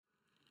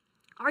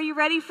Are you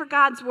ready for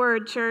God's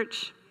word,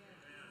 church?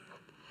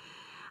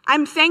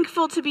 I'm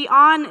thankful to be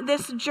on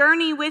this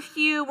journey with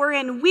you. We're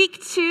in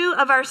week 2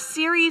 of our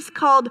series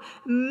called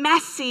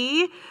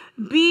Messy,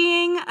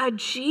 Being a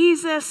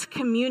Jesus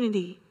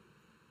Community.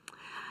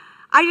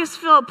 I just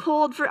feel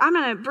pulled I'm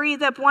going to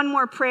breathe up one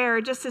more prayer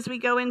just as we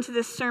go into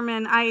this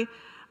sermon. I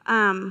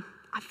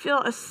feel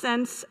a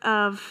sense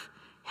of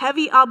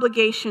heavy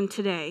obligation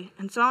today,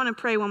 and so I want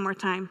to pray one more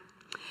time.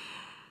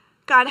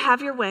 God,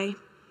 have your way.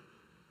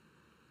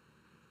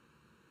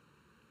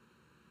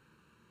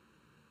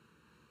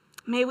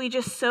 May we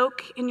just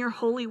soak in your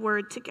holy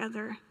word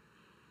together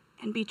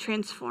and be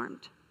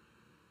transformed.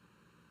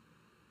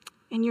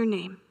 In your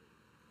name,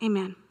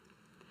 amen.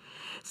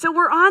 So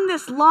we're on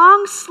this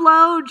long,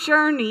 slow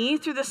journey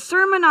through the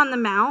Sermon on the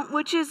Mount,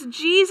 which is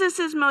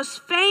Jesus'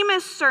 most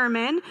famous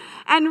sermon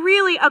and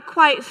really a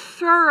quite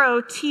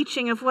thorough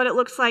teaching of what it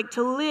looks like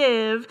to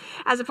live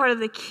as a part of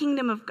the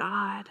kingdom of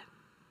God.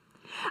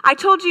 I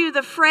told you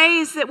the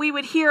phrase that we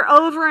would hear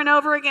over and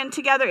over again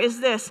together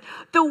is this: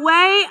 the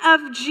way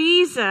of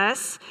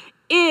Jesus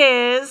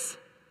is,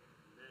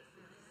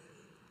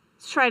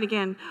 let's try it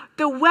again.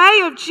 The way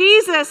of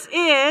Jesus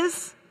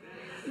is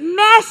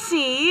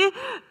messy,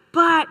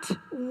 but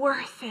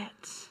worth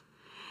it.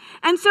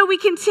 And so we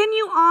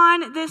continue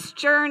on this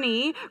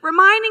journey,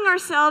 reminding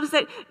ourselves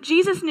that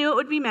Jesus knew it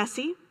would be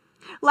messy.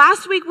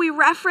 Last week we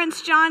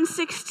referenced John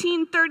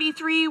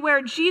 16:33,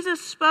 where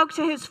Jesus spoke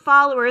to his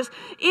followers,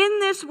 "In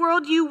this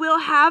world you will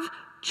have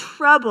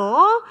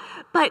trouble,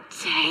 but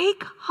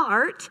take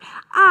heart,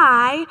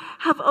 I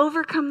have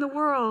overcome the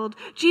world."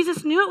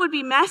 Jesus knew it would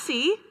be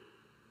messy,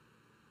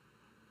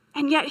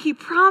 and yet he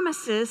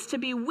promises to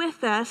be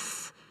with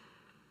us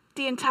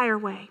the entire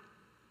way.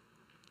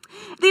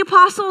 The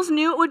apostles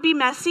knew it would be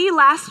messy.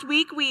 Last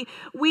week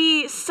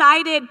we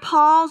cited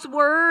Paul's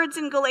words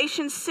in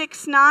Galatians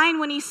 6:9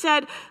 when he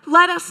said,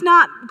 "Let us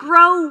not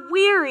grow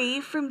weary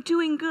from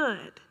doing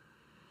good."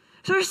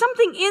 So there's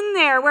something in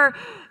there where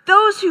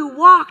those who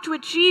walked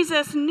with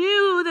Jesus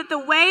knew that the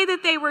way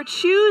that they were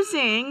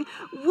choosing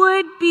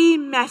would be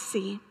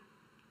messy.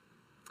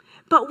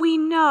 But we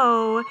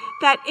know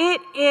that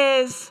it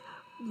is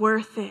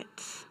worth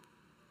it.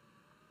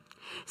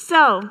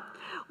 So,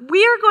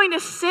 we are going to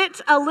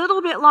sit a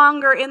little bit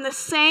longer in the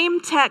same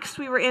text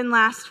we were in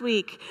last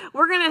week.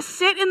 We're going to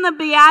sit in the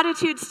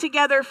Beatitudes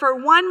together for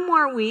one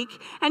more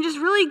week and just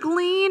really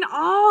glean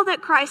all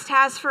that Christ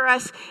has for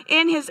us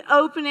in his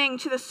opening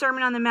to the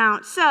Sermon on the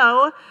Mount.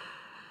 So,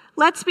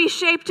 let's be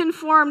shaped and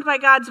formed by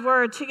God's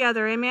word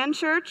together. Amen,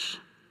 church?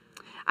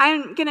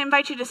 I'm going to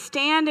invite you to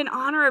stand in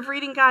honor of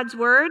reading God's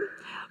word.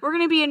 We're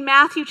going to be in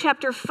Matthew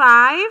chapter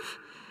 5,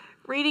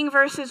 reading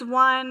verses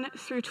 1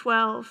 through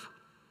 12.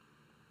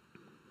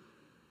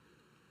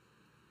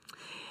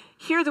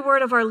 Hear the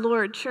word of our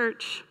Lord,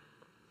 church.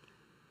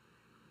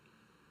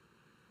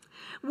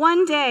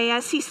 One day,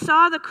 as he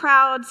saw the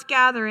crowds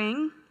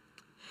gathering,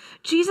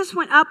 Jesus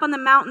went up on the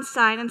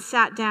mountainside and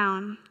sat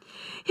down.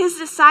 His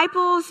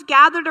disciples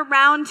gathered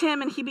around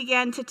him, and he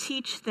began to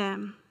teach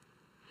them.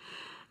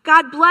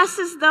 God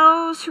blesses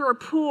those who are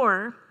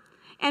poor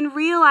and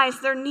realize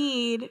their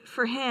need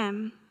for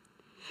him,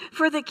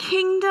 for the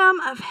kingdom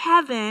of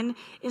heaven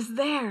is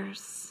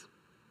theirs.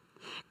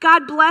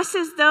 God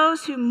blesses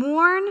those who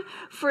mourn,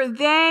 for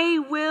they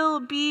will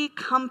be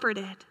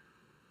comforted.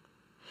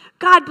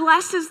 God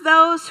blesses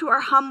those who are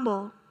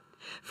humble,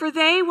 for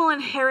they will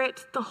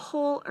inherit the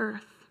whole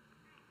earth.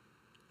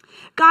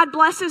 God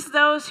blesses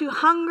those who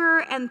hunger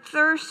and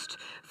thirst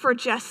for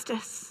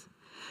justice,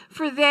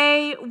 for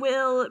they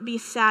will be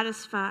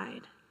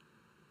satisfied.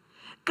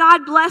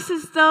 God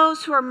blesses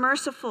those who are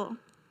merciful,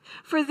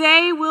 for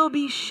they will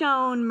be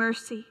shown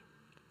mercy.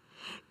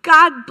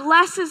 God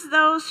blesses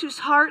those whose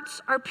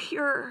hearts are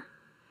pure,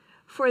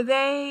 for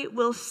they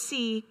will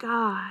see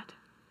God.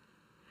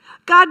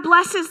 God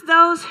blesses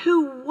those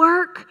who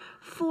work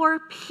for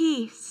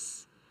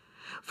peace,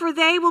 for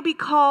they will be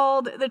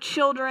called the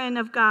children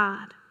of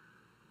God.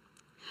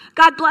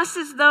 God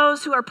blesses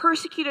those who are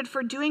persecuted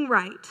for doing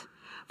right,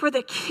 for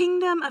the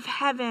kingdom of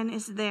heaven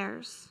is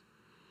theirs.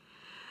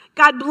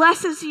 God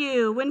blesses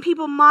you when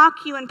people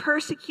mock you and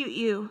persecute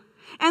you,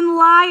 and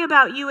lie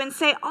about you and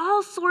say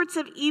all sorts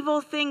of evil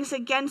things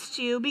against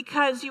you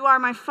because you are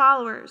my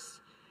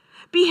followers.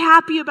 Be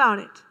happy about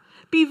it.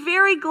 Be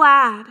very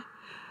glad,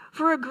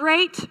 for a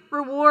great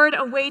reward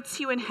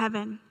awaits you in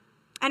heaven.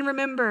 And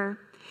remember,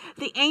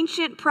 the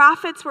ancient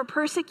prophets were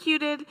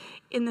persecuted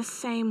in the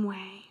same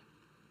way.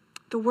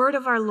 The word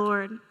of our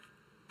Lord.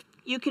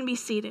 You can be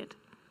seated.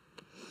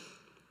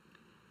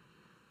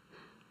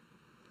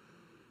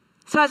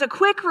 So as a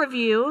quick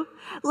review,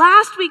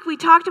 last week we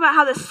talked about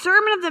how the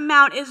Sermon on the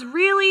Mount is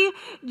really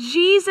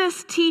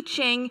Jesus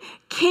teaching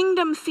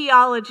kingdom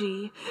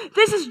theology.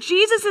 This is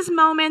Jesus'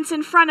 moments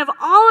in front of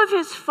all of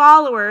his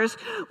followers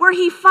where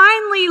he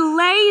finally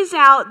lays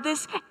out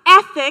this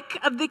ethic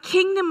of the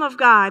kingdom of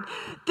God.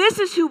 This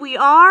is who we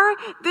are.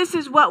 This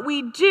is what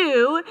we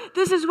do.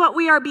 This is what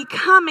we are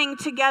becoming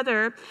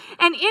together.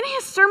 And in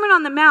his Sermon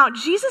on the Mount,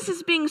 Jesus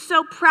is being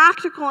so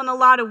practical in a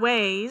lot of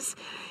ways.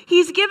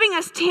 He's giving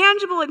us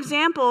tangible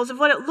examples of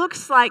what it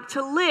looks like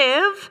to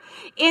live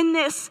in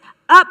this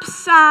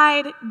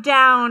upside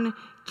down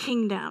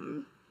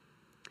kingdom.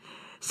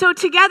 So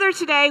together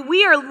today,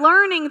 we are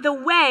learning the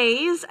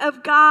ways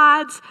of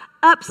God's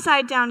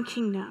upside down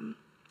kingdom.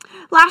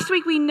 Last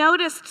week, we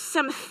noticed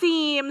some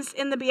themes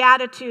in the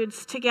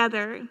Beatitudes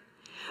together.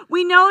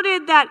 We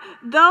noted that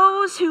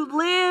those who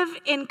live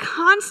in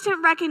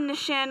constant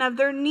recognition of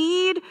their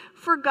need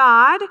for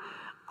God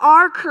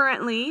are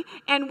currently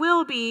and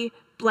will be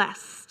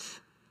blessed.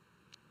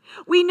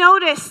 We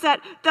notice that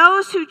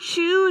those who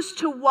choose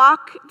to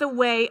walk the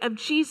way of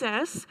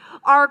Jesus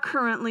are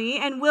currently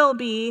and will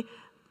be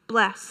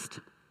blessed.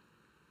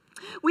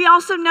 We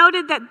also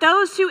noted that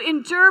those who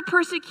endure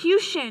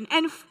persecution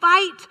and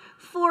fight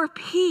for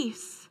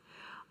peace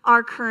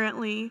are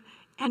currently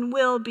and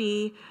will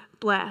be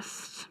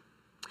blessed.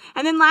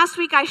 And then last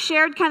week I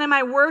shared kind of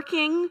my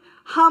working,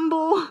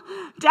 humble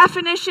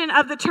definition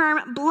of the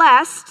term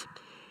blessed,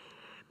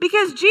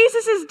 because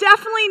Jesus is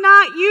definitely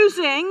not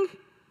using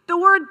the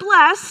word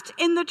blessed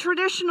in the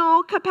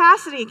traditional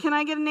capacity. Can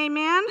I get an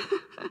amen?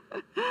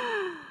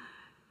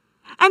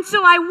 And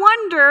so I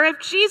wonder if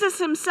Jesus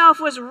himself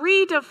was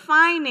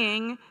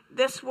redefining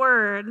this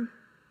word.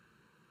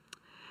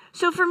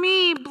 So for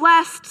me,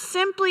 blessed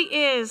simply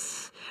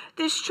is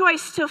this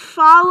choice to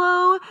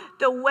follow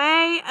the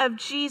way of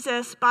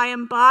Jesus by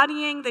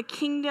embodying the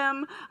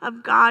kingdom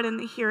of God in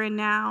the here and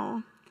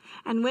now.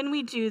 And when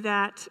we do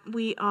that,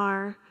 we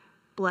are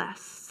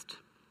blessed.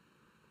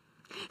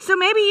 So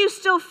maybe you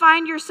still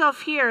find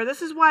yourself here.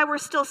 This is why we're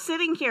still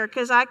sitting here,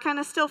 because I kind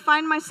of still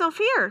find myself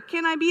here.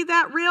 Can I be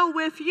that real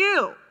with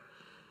you?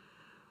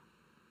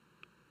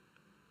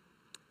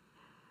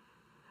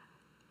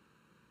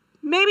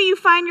 Maybe you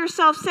find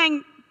yourself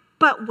saying,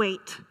 but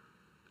wait,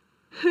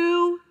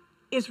 who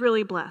is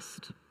really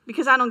blessed?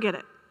 Because I don't get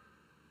it.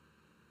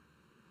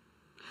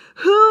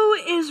 Who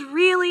is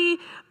really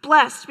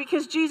blessed?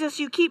 Because Jesus,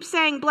 you keep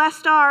saying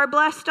blessed are,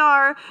 blessed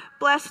are,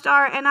 blessed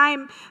are, and I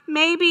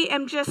maybe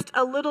am just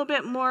a little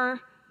bit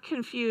more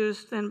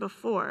confused than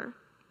before.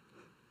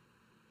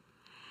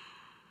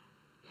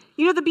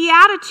 You know, the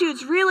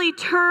Beatitudes really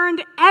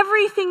turned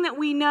everything that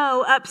we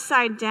know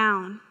upside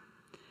down.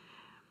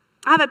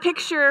 I have a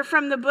picture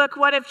from the book,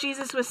 What If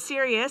Jesus Was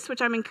Serious,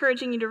 which I'm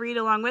encouraging you to read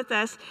along with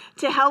us,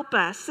 to help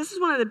us. This is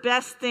one of the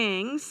best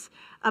things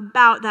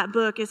about that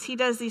book, is he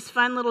does these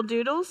fun little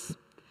doodles.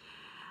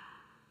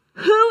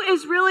 Who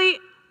is really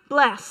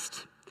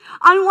blessed?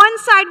 On one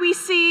side, we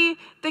see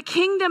the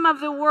kingdom of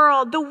the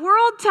world. The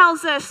world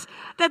tells us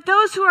that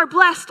those who are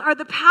blessed are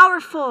the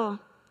powerful,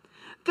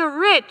 the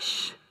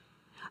rich,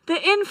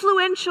 the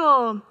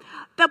influential,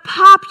 the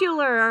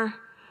popular,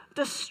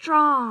 the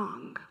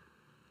strong.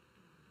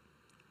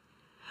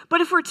 But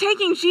if we're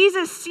taking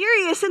Jesus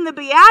serious in the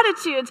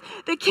Beatitudes,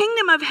 the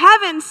kingdom of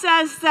heaven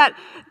says that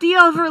the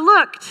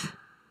overlooked,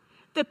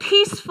 the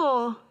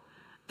peaceful,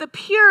 the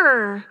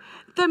pure,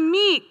 the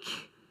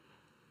meek,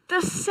 the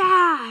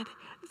sad,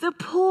 the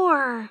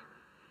poor,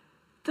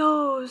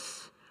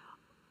 those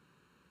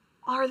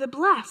are the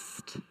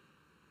blessed.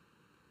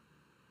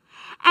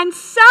 And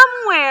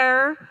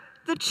somewhere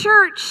the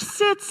church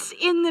sits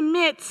in the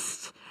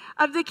midst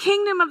of the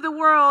kingdom of the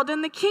world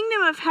and the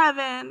kingdom of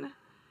heaven.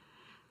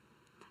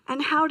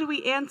 And how do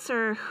we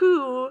answer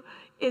who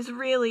is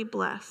really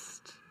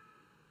blessed?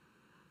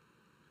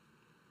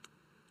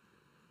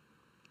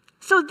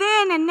 So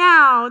then and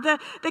now,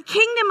 the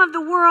kingdom of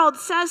the world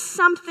says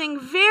something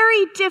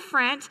very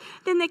different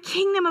than the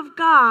kingdom of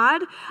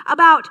God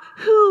about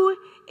who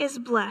is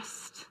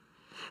blessed.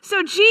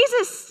 So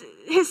Jesus,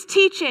 his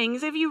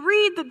teachings, if you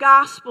read the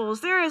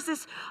Gospels, there is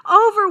this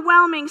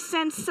overwhelming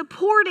sense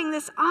supporting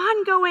this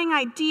ongoing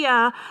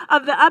idea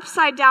of the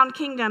upside down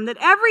kingdom, that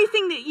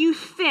everything that you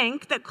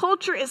think that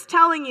culture is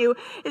telling you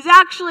is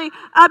actually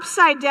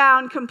upside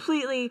down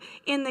completely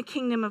in the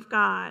kingdom of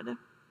God.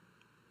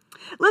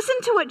 Listen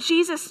to what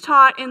Jesus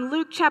taught in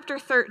Luke chapter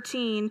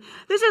 13.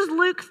 This is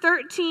Luke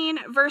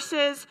 13,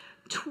 verses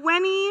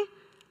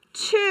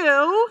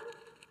 22.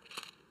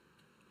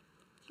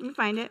 Let me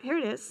find it. Here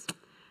it is.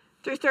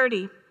 Through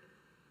 30.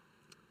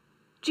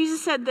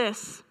 Jesus said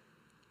this.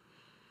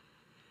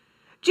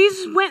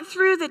 Jesus went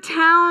through the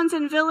towns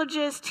and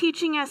villages,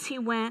 teaching as he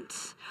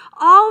went,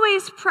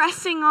 always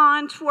pressing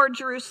on toward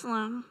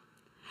Jerusalem.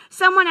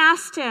 Someone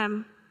asked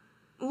him,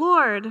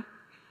 Lord,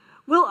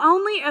 will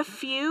only a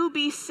few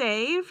be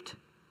saved?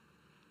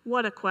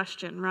 What a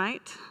question,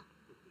 right?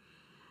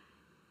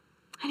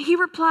 And he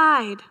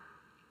replied,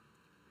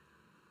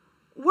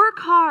 work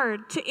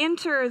hard to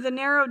enter the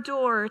narrow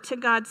door to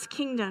God's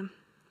kingdom.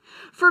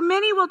 For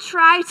many will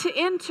try to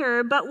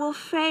enter, but will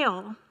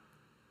fail.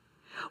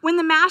 When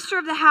the master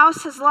of the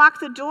house has locked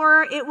the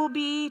door, it will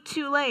be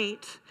too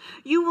late.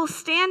 You will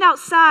stand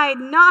outside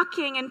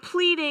knocking and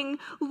pleading,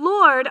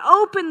 'Lord,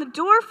 open the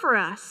door for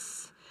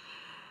us.'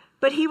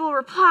 But he will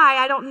reply,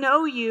 'I don't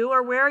know you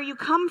or where you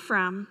come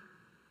from.'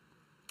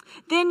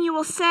 Then you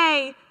will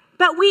say,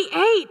 'But we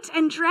ate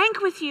and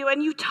drank with you,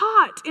 and you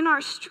taught in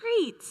our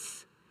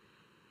streets.'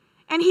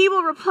 And he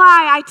will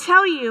reply, 'I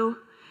tell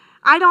you,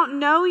 I don't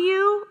know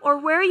you or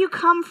where you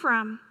come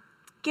from.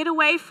 Get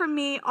away from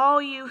me,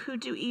 all you who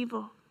do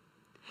evil.'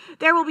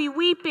 There will be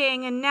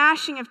weeping and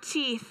gnashing of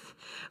teeth,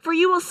 for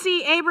you will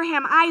see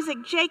Abraham,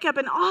 Isaac, Jacob,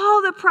 and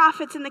all the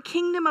prophets in the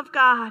kingdom of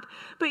God,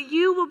 but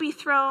you will be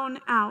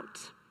thrown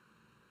out.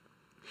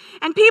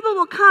 And people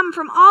will come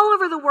from all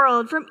over the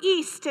world, from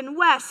east and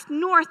west,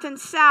 north and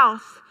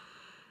south,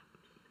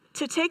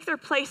 to take their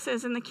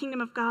places in the kingdom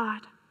of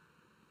God.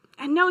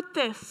 And note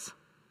this,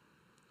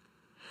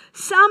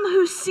 some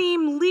who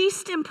seem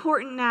least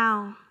important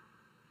now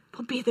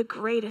will be the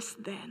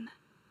greatest then.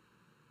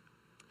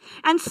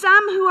 And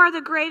some who are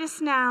the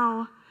greatest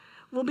now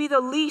will be the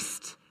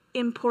least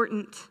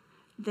important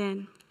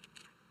then."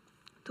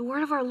 The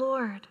word of our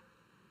Lord.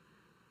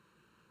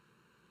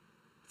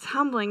 It's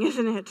humbling,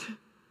 isn't it?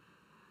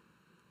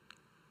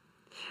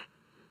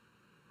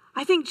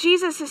 I think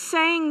Jesus is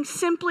saying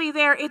simply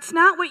there, it's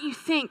not what you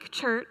think,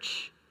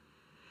 church.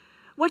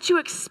 What you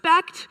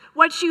expect,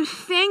 what you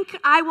think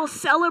I will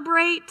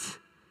celebrate,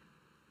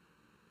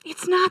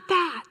 it's not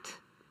that.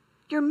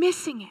 You're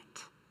missing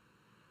it.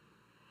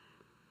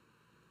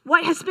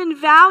 What has been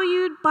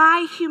valued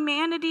by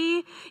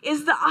humanity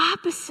is the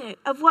opposite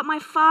of what my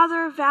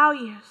Father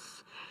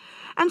values.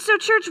 And so,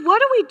 church, what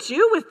do we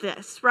do with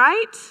this,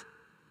 right?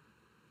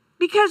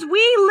 Because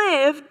we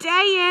live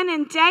day in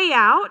and day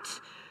out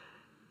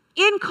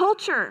in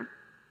culture.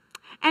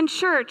 And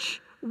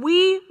church,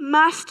 we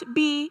must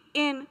be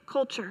in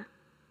culture.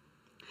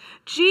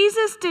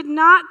 Jesus did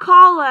not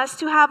call us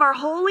to have our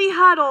holy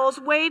huddles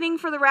waiting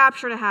for the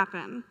rapture to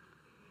happen.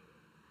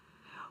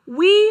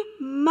 We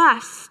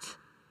must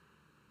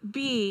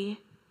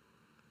be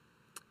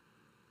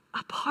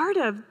a part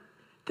of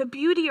the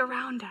beauty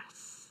around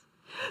us.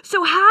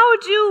 So how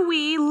do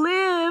we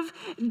live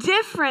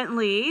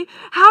differently?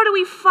 How do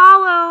we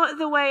follow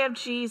the way of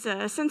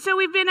Jesus? And so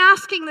we've been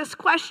asking this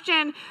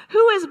question,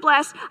 who is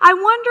blessed? I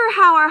wonder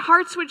how our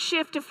hearts would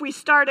shift if we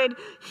started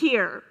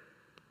here.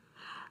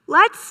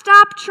 Let's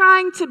stop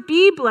trying to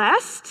be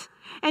blessed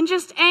and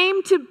just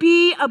aim to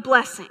be a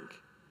blessing.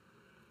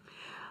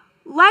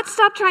 Let's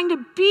stop trying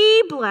to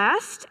be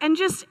blessed and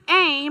just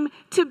aim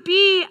to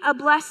be a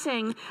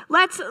blessing.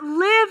 Let's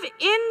live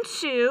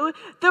into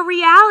the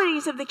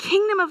realities of the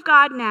kingdom of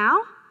God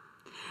now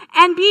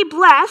and be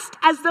blessed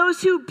as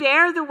those who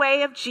bear the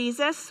way of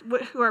Jesus,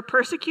 who are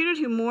persecuted,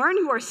 who mourn,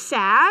 who are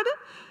sad.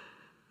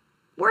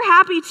 We're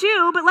happy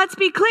too, but let's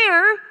be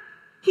clear.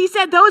 He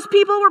said those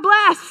people were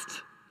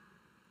blessed.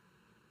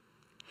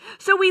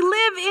 So we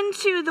live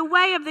into the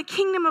way of the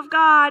kingdom of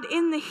God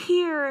in the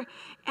here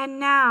and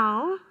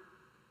now,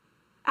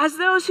 as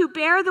those who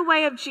bear the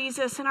way of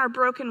Jesus in our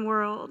broken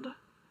world.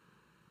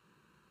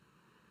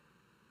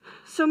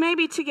 So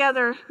maybe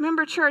together,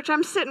 remember church,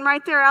 I'm sitting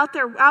right there, out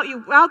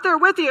there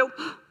with you.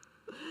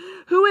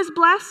 Who is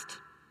blessed?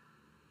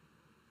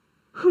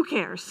 Who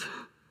cares?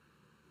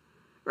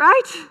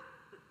 Right?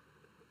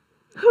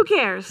 Who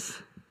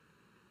cares?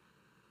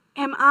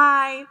 Am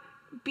I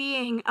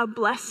being a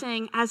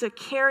blessing as a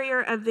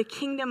carrier of the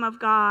kingdom of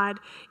God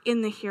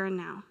in the here and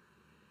now?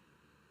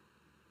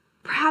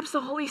 Perhaps the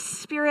Holy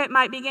Spirit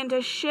might begin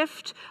to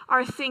shift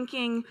our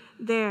thinking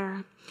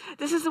there.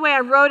 This is the way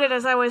I wrote it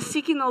as I was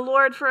seeking the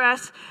Lord for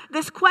us.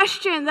 This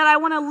question that I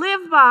want to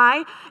live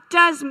by,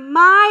 does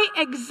my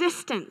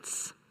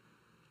existence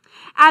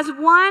as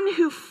one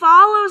who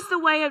follows the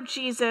way of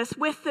Jesus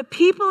with the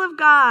people of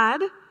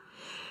God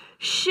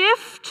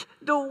shift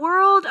the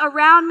world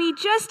around me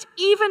just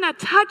even a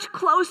touch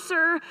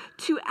closer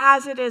to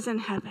as it is in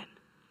heaven?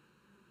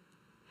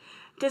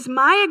 Does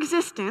my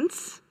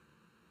existence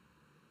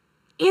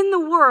in the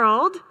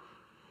world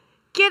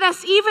get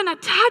us even a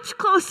touch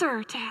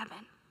closer to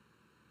heaven?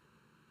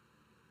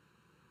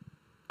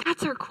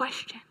 That's our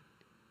question.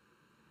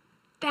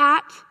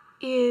 That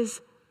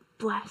is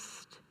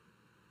blessed.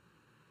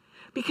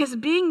 Because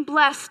being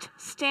blessed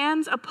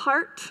stands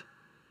apart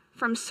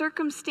from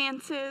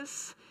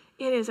circumstances.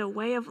 It is a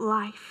way of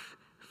life,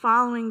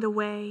 following the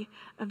way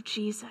of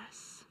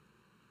Jesus.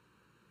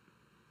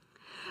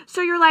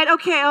 So you're like,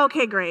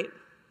 okay, great.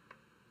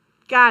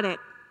 Got it.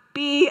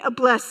 Be a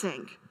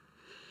blessing.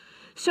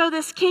 So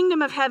this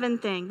kingdom of heaven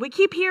thing, we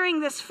keep hearing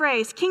this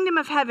phrase, kingdom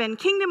of heaven,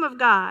 kingdom of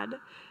God,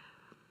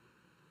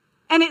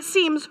 and it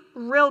seems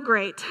real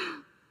great.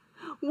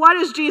 What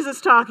is Jesus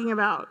talking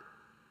about?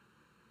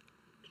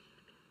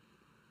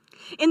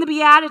 In the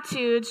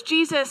Beatitudes,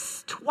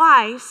 Jesus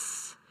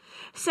twice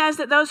says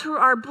that those who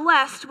are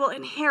blessed will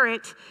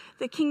inherit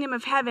the kingdom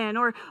of heaven,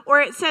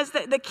 or it says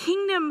that the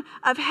kingdom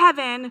of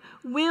heaven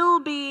will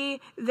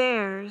be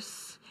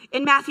theirs.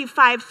 In Matthew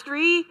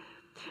 5:3,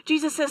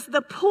 Jesus says,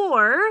 the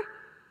poor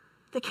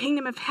the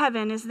kingdom of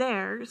heaven is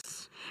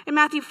theirs. In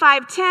Matthew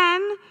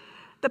 5:10,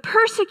 the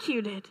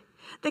persecuted,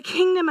 the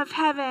kingdom of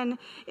heaven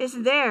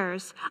is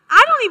theirs.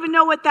 I don't even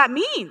know what that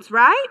means,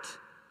 right?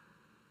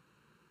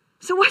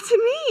 So what's it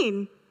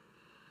mean?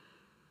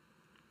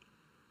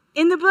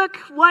 In the book,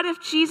 What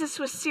If Jesus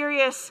Was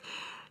Serious?,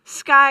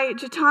 Skye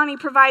Jethani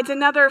provides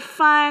another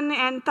fun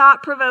and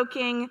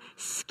thought-provoking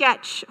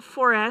sketch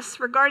for us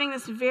regarding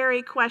this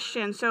very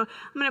question. So I'm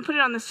going to put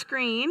it on the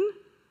screen.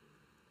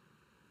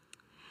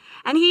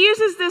 And he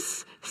uses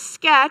this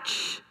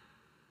sketch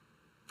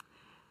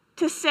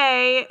to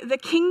say, the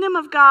kingdom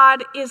of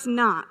God is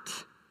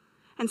not.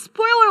 And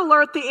spoiler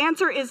alert, the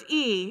answer is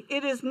E.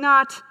 It is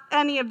not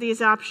any of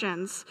these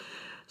options.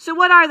 So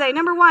what are they?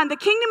 Number one, the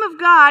kingdom of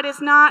God is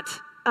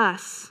not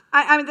us.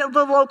 I mean,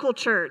 the local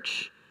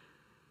church.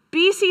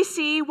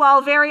 BCC,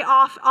 while very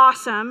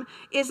awesome,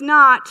 is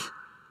not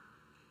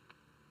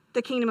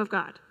the kingdom of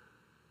God.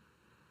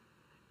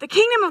 The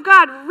kingdom of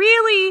God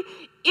really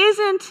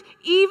isn't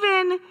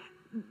even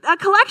a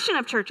collection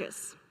of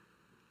churches.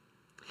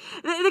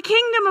 The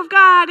kingdom of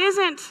God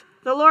isn't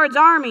the Lord's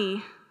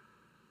army.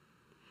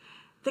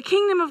 The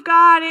kingdom of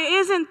God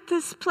isn't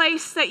this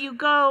place that you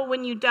go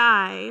when you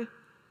die.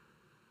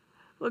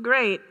 Well,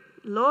 great.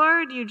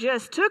 Lord, you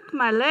just took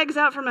my legs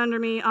out from under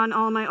me on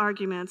all my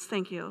arguments.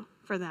 Thank you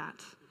for that.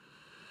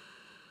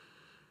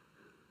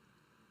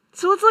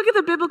 So let's look at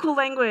the biblical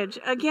language.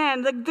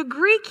 Again, the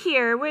Greek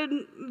here,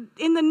 when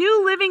in the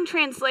New Living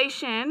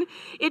Translation,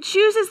 it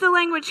chooses the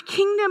language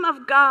kingdom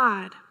of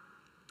God.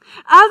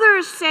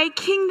 Others say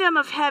kingdom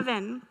of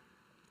heaven.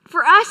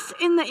 For us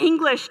in the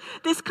English,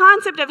 this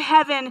concept of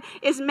heaven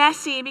is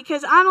messy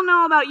because I don't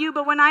know about you,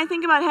 but when I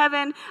think about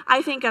heaven,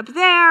 I think up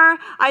there,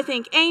 I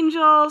think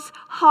angels,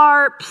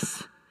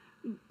 harps,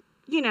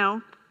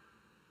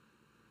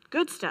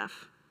 good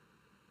stuff.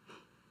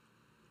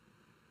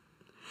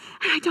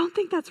 And I don't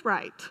think that's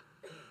right.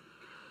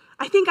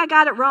 I think I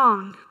got it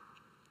wrong.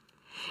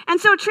 And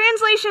so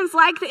translations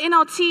like the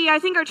NLT, I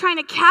think, are trying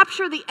to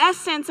capture the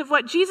essence of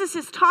what Jesus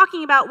is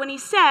talking about when he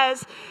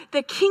says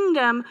the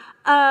kingdom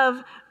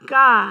of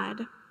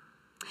God.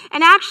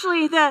 And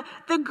actually, the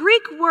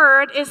Greek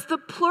word is the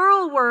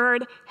plural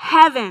word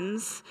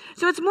heavens.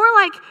 So it's more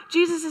like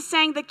Jesus is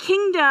saying the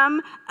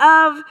kingdom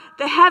of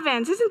the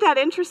heavens. Isn't that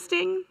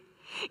interesting?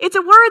 It's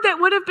a word that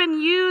would have been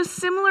used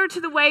similar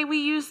to the way we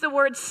use the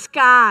word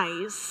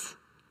skies.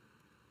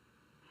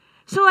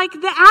 So like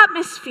the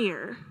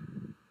atmosphere.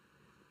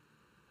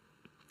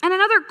 And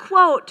another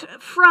quote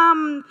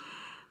from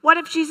What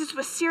If Jesus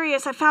Was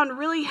Serious? I found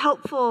really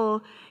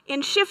helpful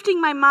in shifting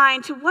my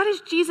mind to what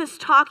is Jesus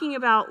talking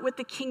about with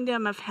the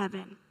kingdom of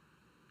heaven.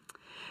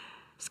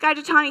 Skye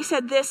Jethani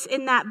said this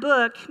in that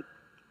book.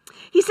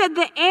 He said,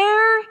 the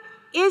air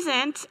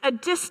isn't a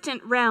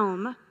distant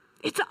realm.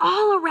 It's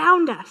all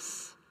around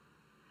us.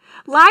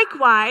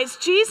 Likewise,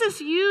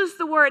 Jesus used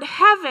the word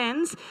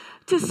heavens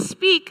to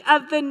speak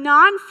of the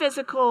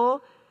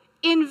non-physical,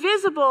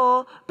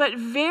 invisible, but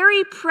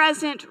very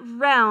present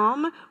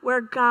realm where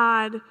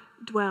God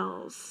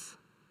dwells.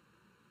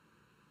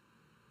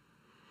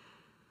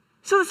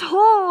 So this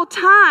whole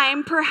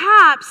time,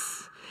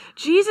 perhaps,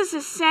 Jesus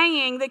is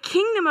saying the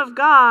kingdom of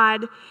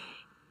God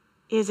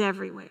is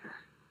everywhere.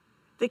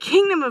 The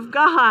kingdom of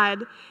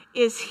God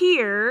is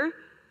here.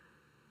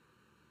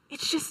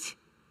 It's just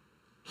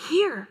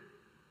here.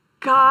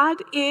 God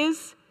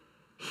is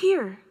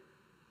here.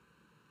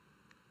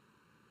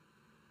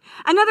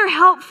 Another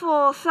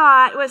helpful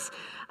thought was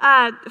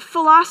a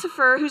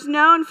philosopher who's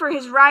known for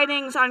his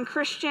writings on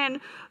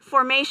Christian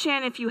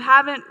formation. If you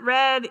haven't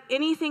read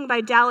anything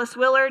by Dallas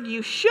Willard,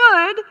 you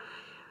should.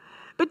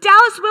 But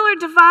Dallas Willard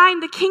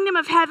defined the kingdom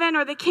of heaven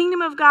or the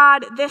kingdom of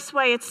God this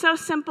way. It's so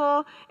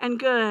simple and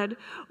good.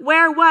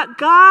 Where what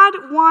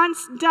God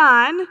wants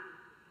done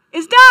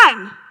is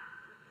done.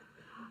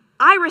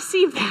 I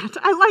receive that.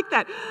 I like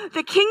that.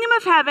 The kingdom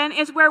of heaven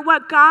is where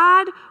what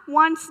God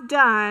wants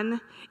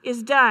done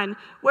is done.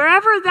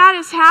 Wherever that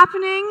is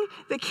happening,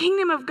 the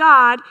kingdom of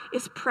God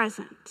is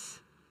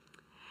present.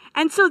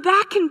 And so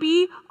that can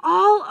be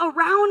all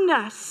around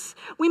us.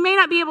 We may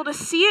not be able to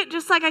see it,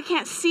 just like I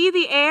can't see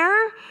the air,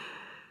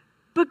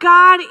 but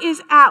God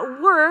is at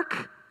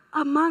work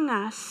among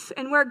us.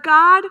 And where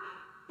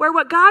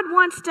what God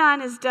wants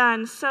done is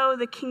done, so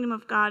the kingdom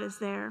of God is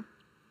there.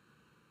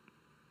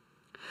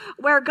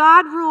 Where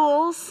God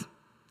rules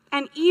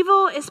and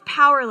evil is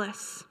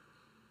powerless.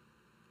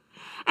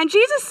 And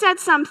Jesus said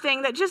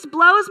something that just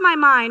blows my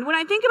mind. When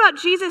I think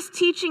about Jesus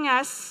teaching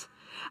us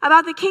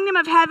about the kingdom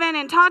of heaven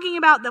and talking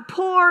about the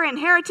poor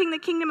inheriting the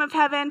kingdom of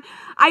heaven,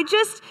 I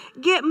just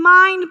get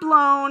mind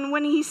blown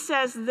when he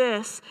says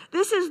this.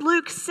 This is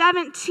Luke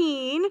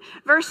 17,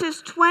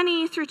 verses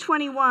 20 through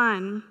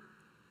 21.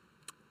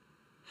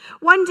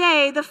 One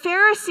day, the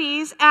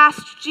Pharisees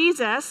asked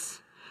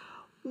Jesus,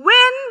 "When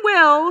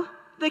will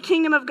the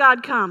kingdom of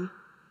God come?"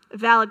 A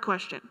valid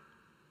question.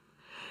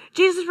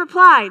 Jesus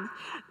replied,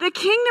 "The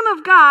kingdom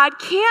of God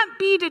can't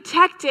be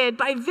detected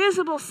by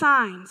visible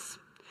signs.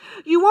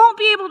 You won't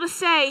be able to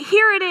say,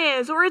 'Here it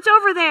is,' or 'It's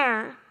over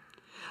there.'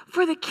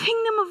 For the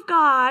kingdom of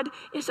God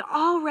is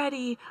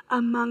already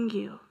among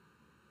you.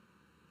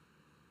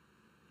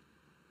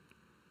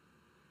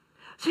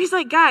 So he's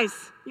like,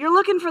 guys, you're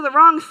looking for the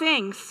wrong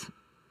things.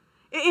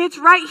 It's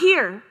right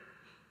here.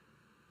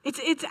 It's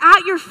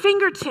at your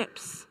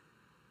fingertips.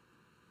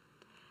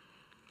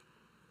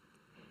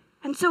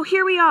 And so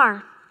here we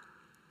are.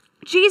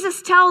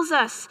 Jesus tells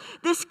us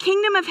this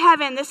kingdom of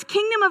heaven, this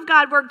kingdom of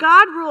God, where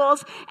God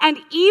rules and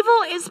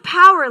evil is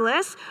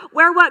powerless,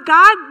 where what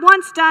God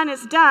wants done,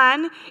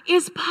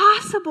 is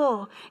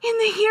possible in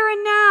the here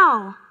and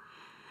now.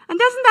 And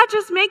doesn't that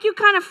just make you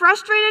kind of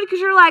frustrated? Because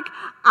you're like,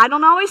 I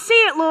don't always see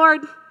it,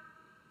 Lord.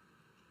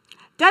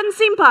 Doesn't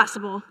seem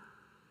possible.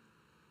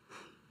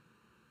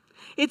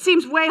 It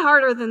seems way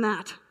harder than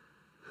that.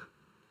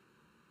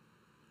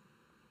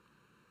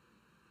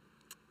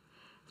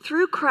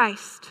 Through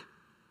Christ,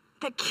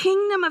 the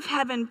kingdom of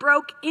heaven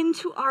broke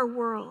into our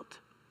world.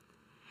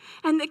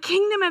 And the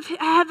kingdom of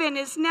heaven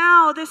is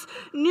now this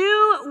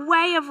new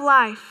way of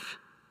life.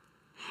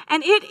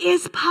 And it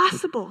is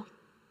possible.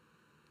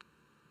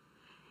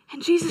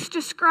 And Jesus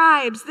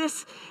describes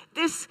this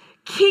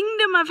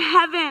kingdom of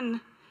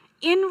heaven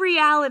in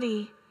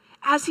reality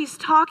as he's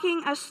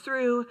talking us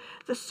through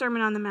the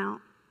Sermon on the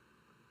Mount.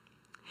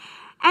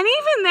 And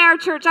even there,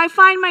 church, I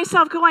find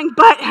myself going,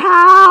 but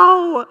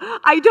how?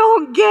 I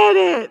don't get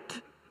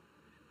it.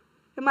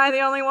 Am I the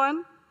only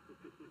one?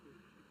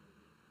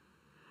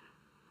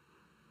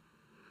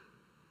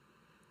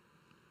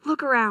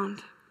 Look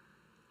around.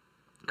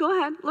 Go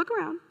ahead, look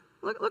around.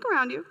 Look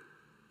around you.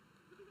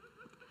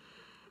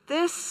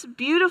 This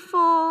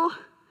beautiful,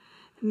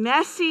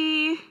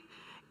 messy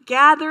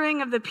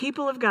gathering of the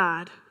people of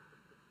God.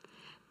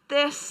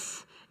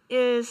 This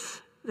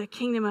is the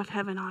kingdom of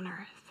heaven on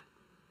earth.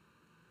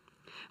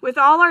 With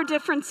all our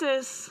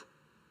differences,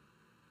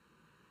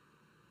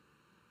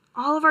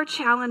 all of our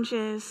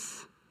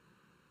challenges,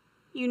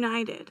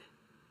 united.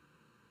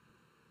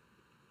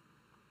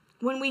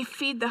 When we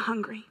feed the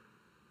hungry,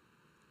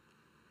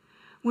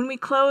 when we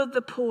clothe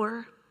the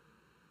poor,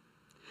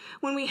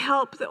 when we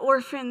help the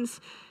orphans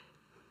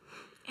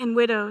and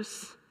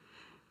widows,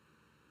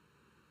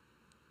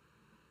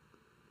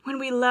 when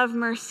we love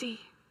mercy,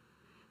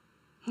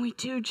 when we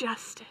do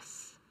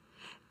justice.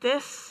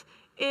 This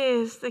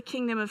is the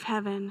kingdom of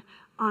heaven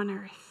on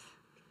earth.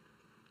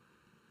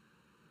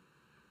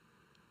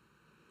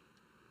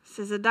 This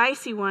is a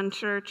dicey one,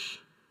 church.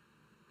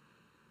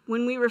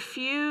 When we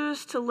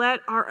refuse to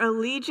let our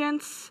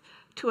allegiance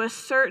to a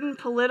certain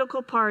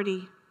political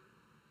party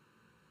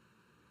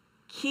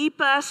keep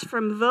us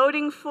from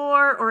voting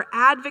for or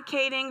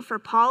advocating for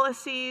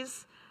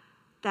policies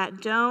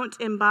that don't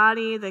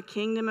embody the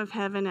kingdom of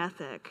heaven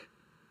ethic.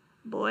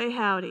 Boy,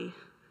 howdy.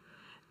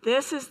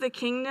 This is the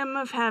kingdom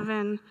of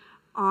heaven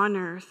on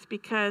earth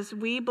because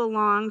we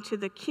belong to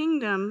the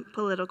kingdom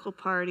political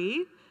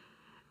party,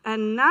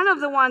 and none of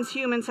the ones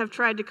humans have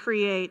tried to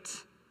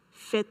create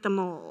fit the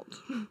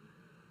mold.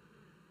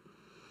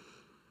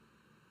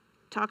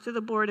 Talk to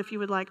the board if you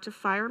would like to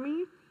fire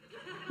me.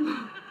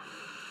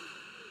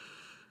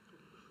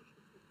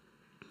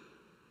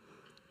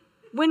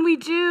 When we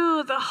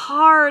do the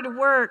hard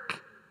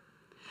work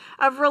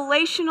of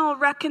relational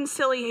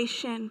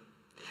reconciliation,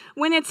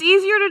 when it's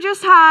easier to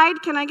just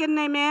hide, can I get an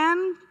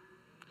amen?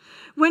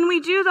 When we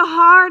do the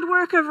hard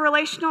work of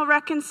relational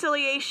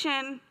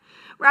reconciliation,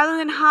 rather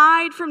than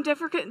hide from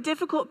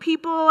difficult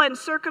people and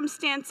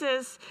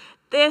circumstances,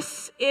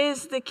 this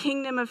is the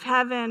kingdom of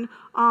heaven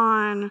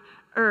on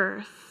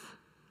earth.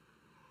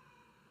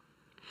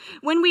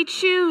 When we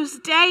choose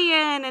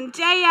day in and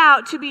day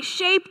out to be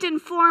shaped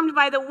and formed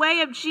by the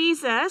way of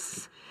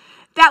Jesus,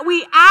 that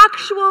we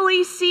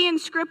actually see in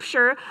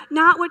Scripture,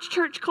 not what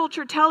church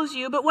culture tells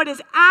you, but what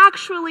is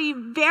actually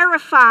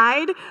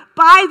verified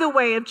by the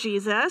way of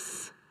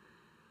Jesus,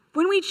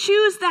 when we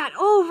choose that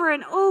over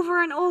and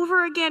over and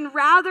over again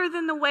rather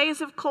than the ways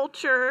of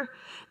culture,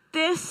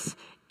 this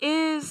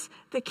is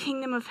the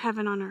kingdom of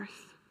heaven on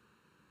earth.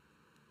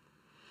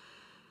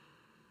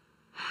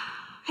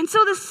 And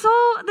so this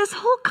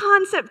whole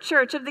concept,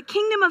 church, of the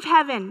kingdom of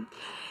heaven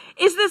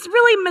is this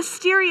really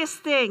mysterious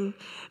thing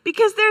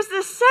because there's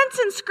this sense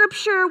in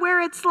Scripture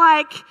where it's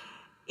like,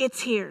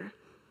 it's here.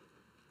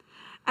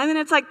 And then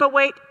it's like, but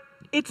wait,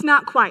 it's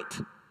not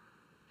quite.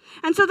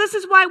 And so this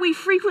is why we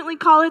frequently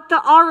call it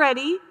the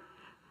already,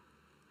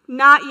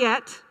 not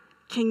yet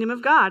kingdom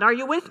of God. Are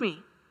you with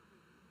me?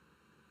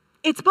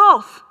 It's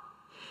both.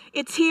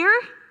 It's here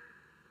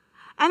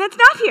and it's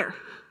not here,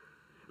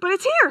 but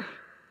it's here.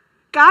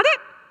 Got it?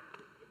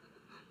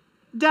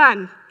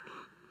 Done.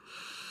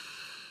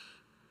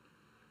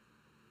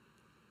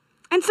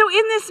 And so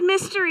in this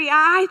mystery,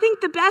 I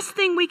think the best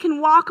thing we can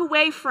walk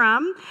away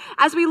from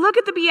as we look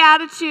at the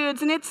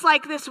Beatitudes, and it's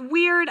like this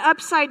weird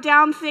upside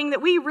down thing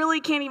that we really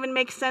can't even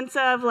make sense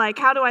of, like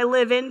how do I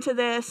live into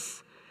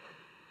this?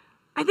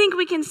 I think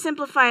we can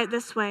simplify it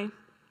this way.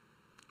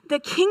 The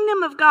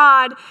kingdom of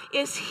God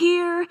is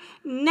here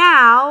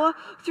now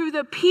through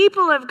the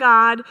people of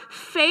God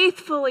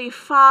faithfully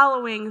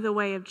following the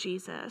way of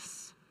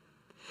Jesus.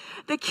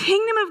 The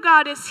kingdom of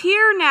God is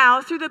here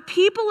now through the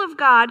people of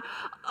God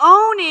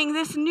owning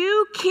this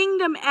new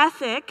kingdom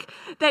ethic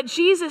that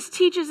Jesus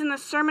teaches in the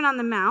Sermon on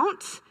the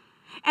Mount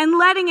and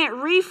letting it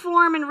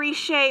reform and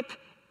reshape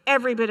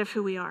every bit of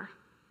who we are.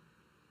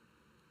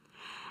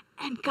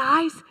 And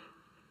guys,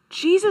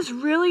 Jesus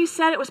really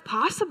said it was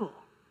possible.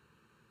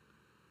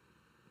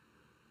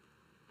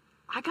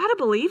 I got to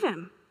believe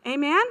him.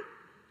 Amen?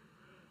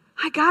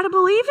 I got to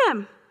believe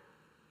him.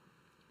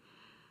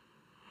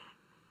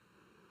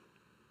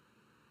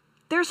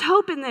 There's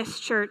hope in this,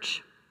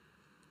 church.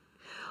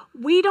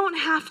 We don't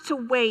have to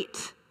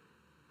wait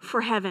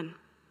for heaven.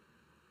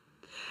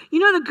 You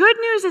know, the good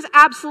news is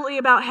absolutely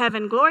about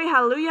heaven. Glory,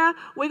 hallelujah.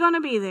 We're going to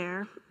be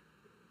there.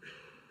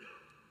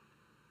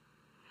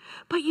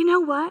 But you know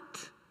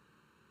what?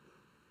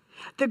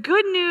 The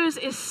good news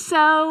is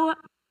so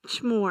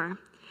much more.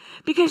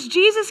 Because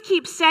Jesus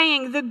keeps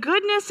saying the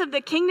goodness of the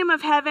kingdom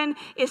of heaven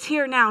is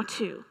here now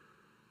too.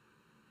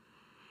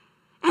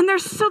 And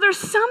there's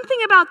something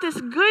about this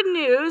good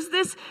news,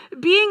 this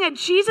being a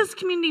Jesus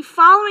community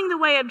following the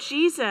way of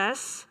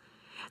Jesus,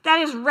 that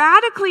is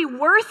radically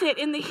worth it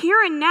in the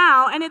here and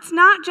now. And it's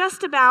not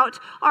just about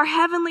our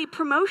heavenly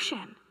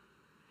promotion.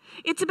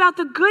 It's about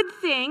the good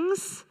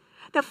things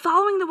that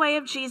following the way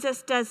of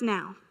Jesus does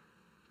now.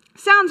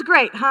 Sounds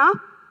great, huh?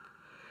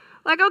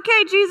 Like,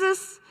 okay,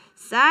 Jesus,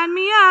 sign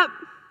me up.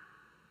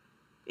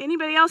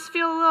 Anybody else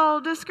feel a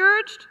little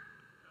discouraged?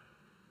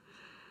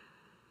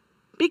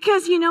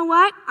 Because you know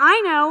what? I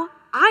know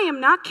I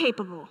am not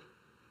capable.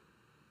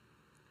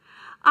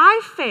 I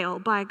fail,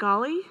 by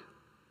golly.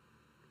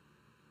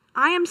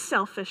 I am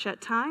selfish at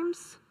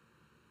times.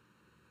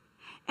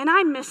 And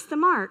I miss the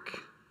mark.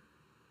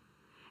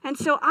 And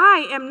so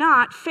I am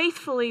not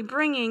faithfully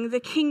bringing the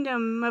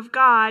kingdom of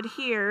God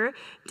here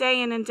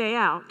day in and day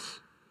out.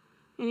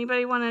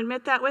 Anybody want to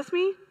admit that with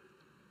me?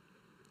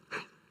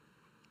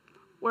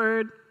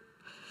 Word.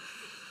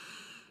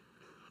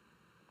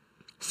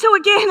 So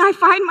again, I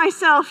find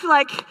myself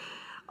like,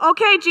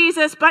 okay,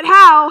 Jesus, but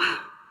how?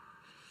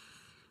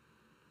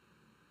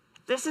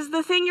 This is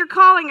the thing you're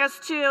calling us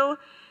to.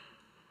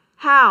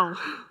 How?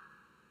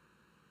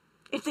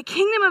 If the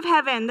kingdom of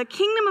heaven, the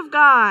kingdom of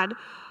God,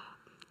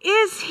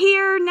 is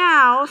here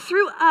now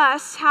through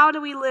us, how do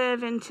we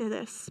live into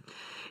this?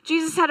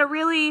 Jesus had a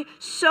really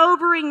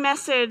sobering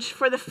message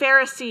for the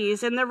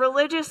Pharisees and the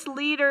religious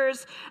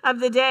leaders of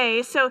the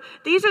day. So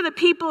these are the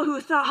people who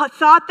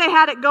thought they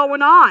had it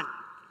going on.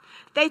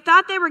 They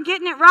thought they were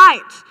getting it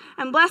right.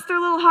 And bless their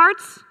little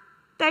hearts,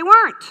 they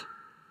weren't.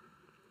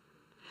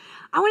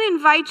 I want to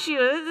invite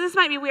you, this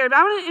might be weird, but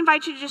I want to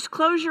invite you to just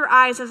close your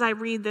eyes as I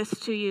read this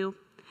to you.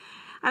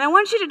 And I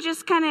want you to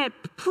just kind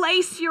of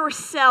place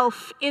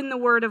yourself in the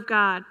Word of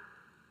God.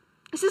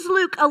 This is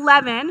Luke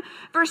 11,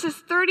 verses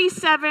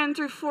 37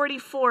 through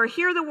 44.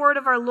 Hear the word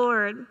of our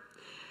Lord.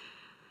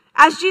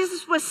 As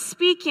Jesus was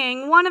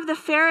speaking, one of the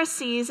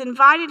Pharisees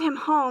invited him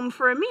home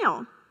for a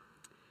meal.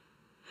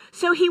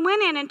 So he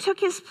went in and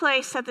took his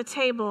place at the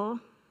table.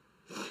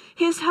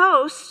 His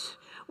host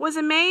was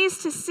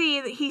amazed to see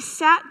that he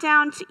sat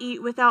down to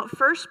eat without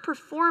first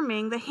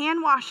performing the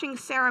hand-washing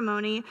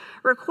ceremony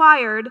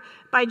required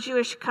by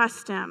Jewish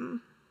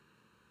custom.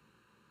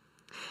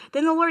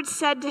 Then the Lord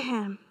said to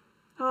him,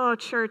 oh,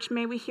 church,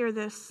 may we hear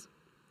this.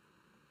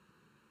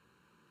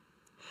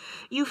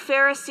 You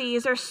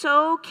Pharisees are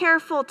so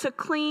careful to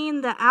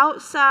clean the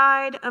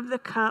outside of the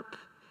cup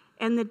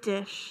and the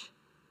dish,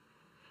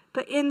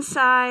 but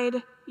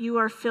inside you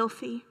are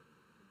filthy,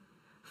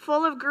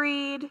 full of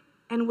greed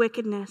and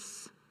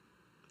wickedness.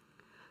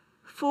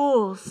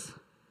 Fools,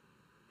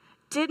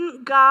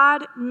 didn't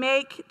God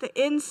make the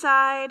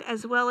inside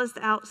as well as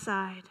the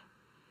outside?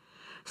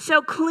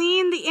 So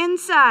clean the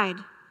inside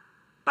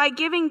by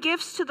giving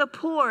gifts to the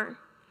poor,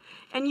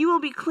 and you will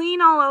be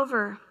clean all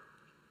over.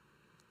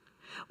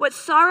 What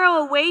sorrow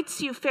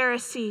awaits you,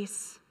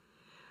 Pharisees,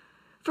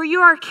 for you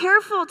are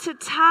careful to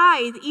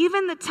tithe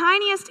even the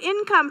tiniest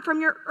income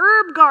from your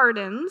herb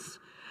gardens,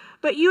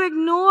 but you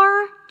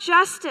ignore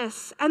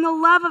justice and the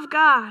love of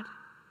God.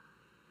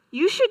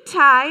 You should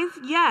tithe,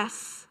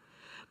 yes,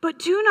 but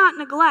do not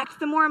neglect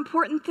the more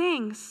important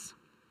things.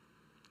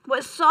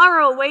 What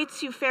sorrow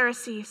awaits you,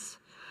 Pharisees,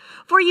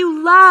 for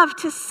you love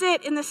to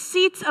sit in the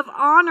seats of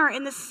honor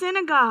in the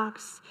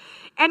synagogues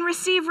and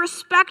receive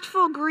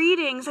respectful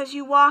greetings as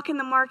you walk in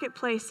the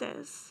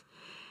marketplaces.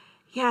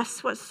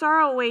 Yes, what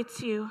sorrow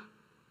awaits you.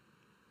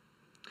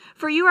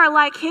 For you are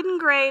like hidden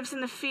graves in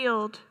the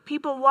field.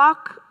 People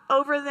walk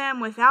over them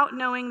without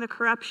knowing the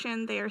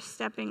corruption they are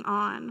stepping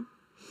on.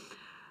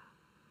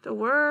 The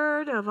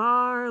word of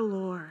our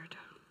Lord.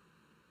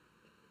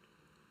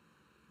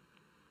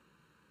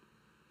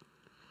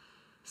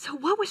 So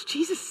what was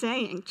Jesus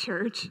saying,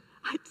 church?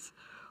 I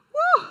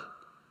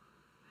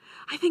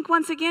think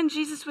once again,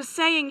 Jesus was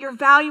saying you're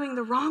valuing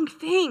the wrong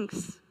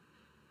things.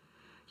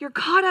 You're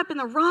caught up in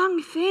the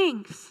wrong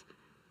things.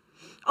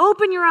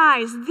 Open your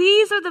eyes.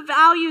 These are the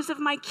values of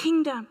my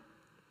kingdom.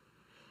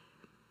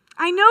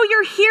 I know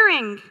you're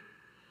hearing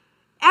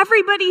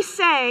everybody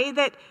say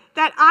that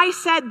I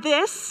said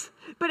this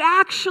but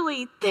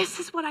actually, this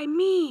is what I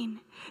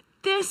mean.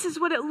 This is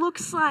what it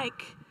looks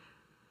like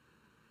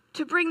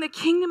to bring the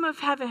kingdom of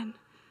heaven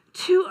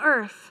to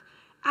earth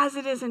as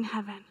it is in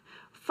heaven.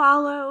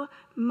 Follow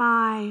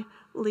my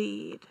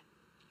lead.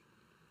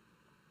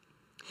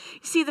 You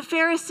see, the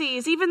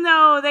Pharisees, even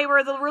though they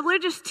were the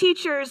religious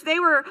teachers, they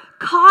were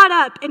caught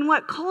up in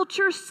what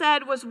culture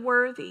said was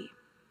worthy.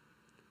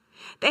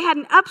 They had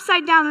an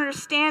upside down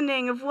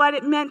understanding of what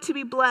it meant to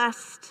be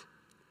blessed.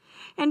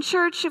 And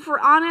church, if we're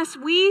honest,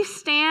 we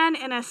stand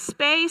in a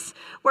space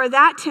where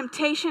that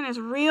temptation is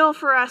real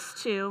for us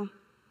too.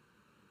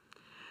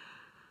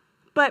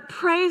 But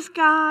praise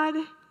God,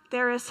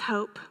 there is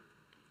hope.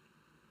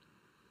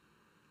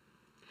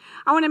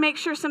 I want to make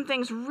sure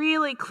something's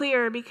really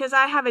clear because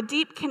I have a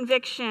deep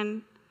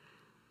conviction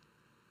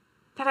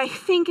that I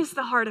think is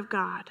the heart of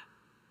God.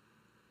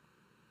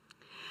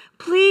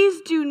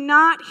 Please do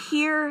not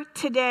hear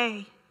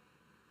today,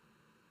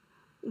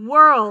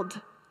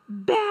 world,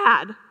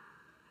 bad,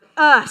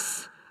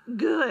 us,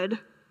 good.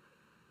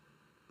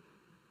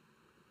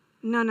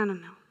 No.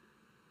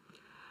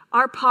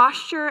 Our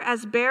posture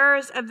as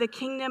bearers of the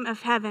kingdom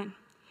of heaven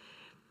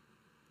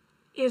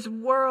is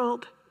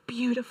world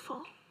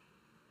beautiful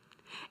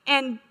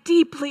and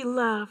deeply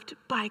loved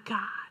by God.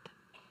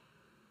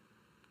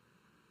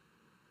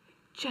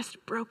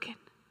 Just broken.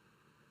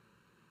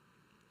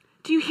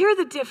 Do you hear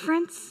the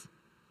difference?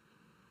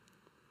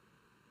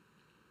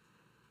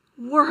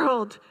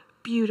 World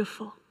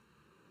beautiful.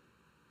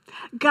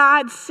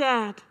 God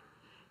said,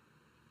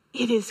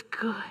 it is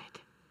good.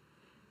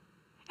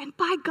 And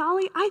by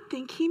golly, I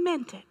think he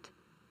meant it.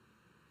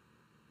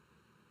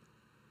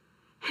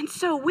 And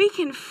so we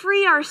can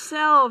free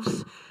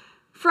ourselves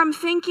from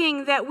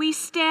thinking that we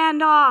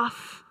stand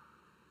off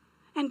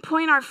and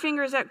point our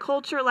fingers at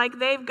culture like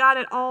they've got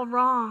it all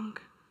wrong.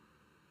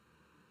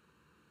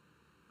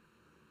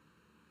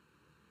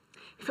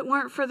 If it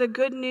weren't for the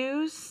good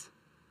news,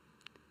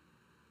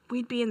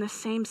 we'd be in the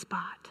same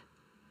spot.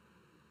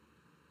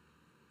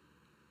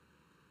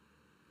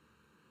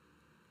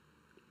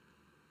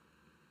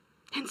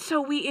 And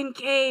so we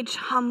engage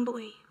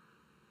humbly.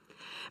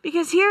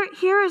 Because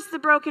here is the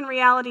broken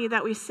reality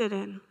that we sit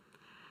in.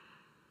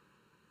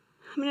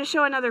 I'm going to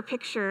show another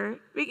picture.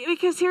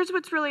 Because here's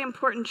what's really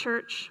important,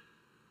 church.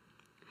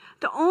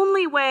 The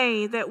only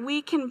way that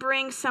we can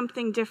bring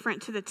something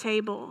different to the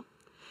table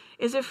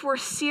is if we're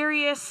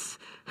serious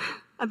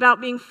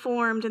about being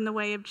formed in the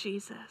way of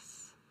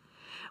Jesus.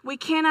 We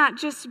cannot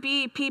just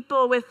be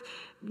people with,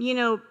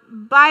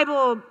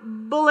 Bible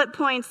bullet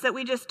points that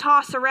we just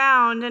toss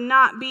around and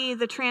not be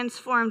the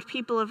transformed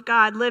people of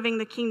God, living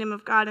the kingdom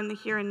of God in the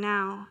here and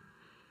now.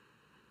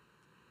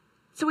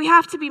 So we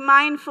have to be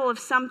mindful of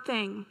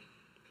something.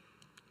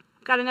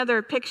 I've got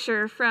another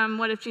picture from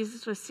What If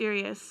Jesus Was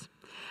Serious.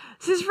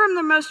 This is from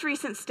the most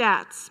recent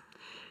stats.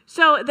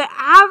 So the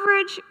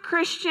average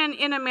Christian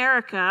in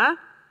America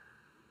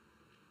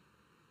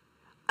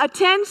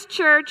attends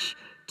church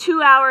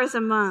 2 hours a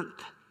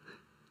month.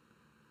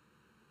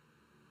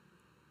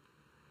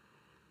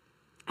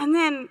 And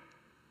then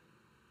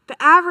the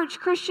average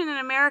Christian in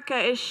America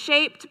is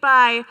shaped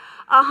by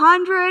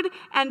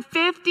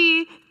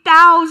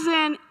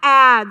 150,000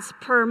 ads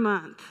per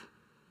month.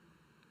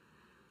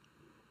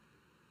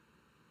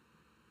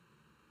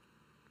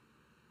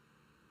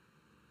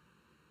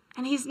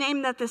 And he's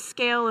named that the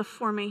scale of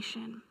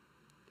formation.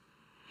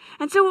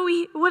 And so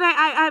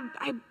I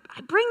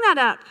bring that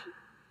up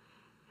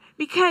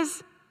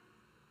because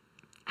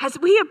as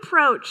we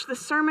approach the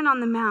Sermon on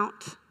the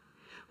Mount,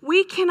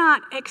 we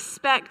cannot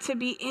expect to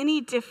be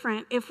any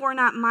different if we're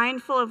not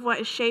mindful of what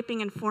is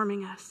shaping and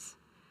forming us.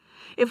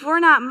 If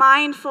we're not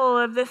mindful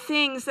of the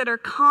things that are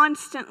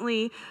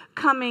constantly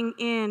coming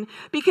in.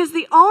 Because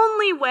the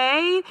only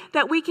way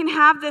that we can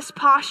have this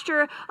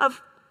posture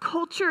of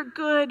culture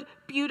good,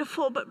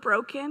 beautiful, but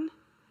broken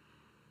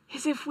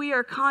is if we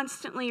are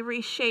constantly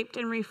reshaped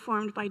and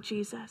reformed by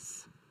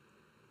Jesus.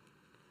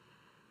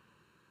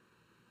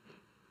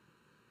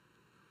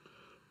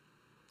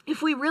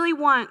 If we really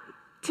want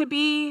to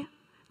be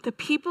the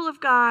people of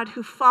God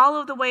who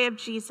follow the way of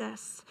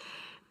Jesus,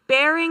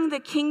 bearing the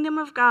kingdom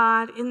of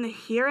God in the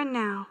here and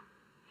now,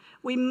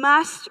 we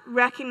must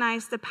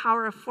recognize the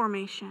power of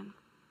formation.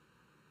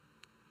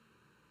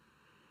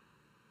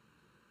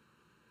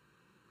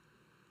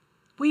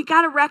 We've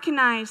got to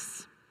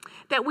recognize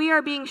that we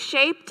are being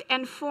shaped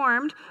and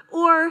formed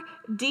or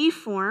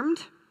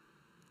deformed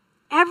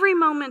every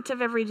moment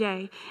of every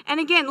day. And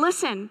again,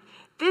 listen,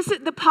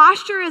 the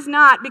posture is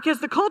not because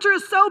the culture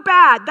is so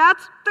bad,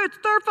 it's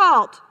their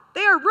fault.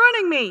 They are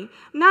ruining me.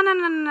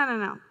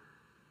 No.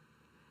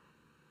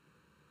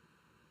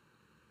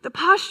 The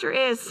posture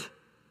is,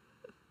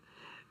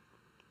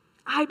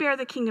 I bear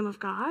the kingdom of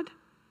God.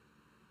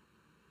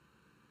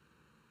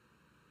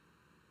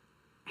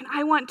 And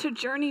I want to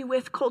journey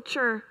with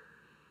culture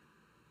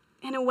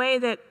in a way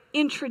that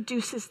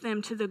introduces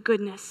them to the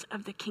goodness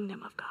of the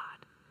kingdom of God.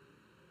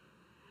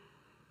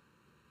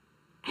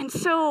 And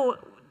so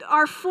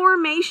our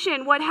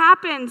formation, what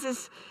happens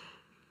is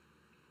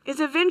is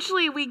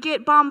eventually we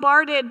get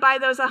bombarded by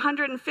those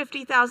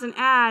 150,000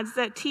 ads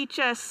that teach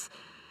us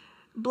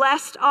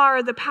blessed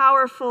are the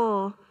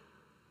powerful,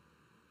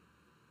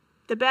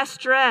 the best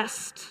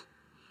dressed,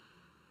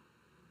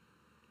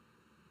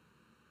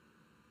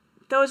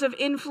 those of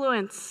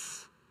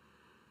influence.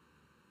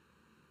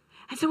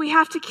 And so we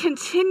have to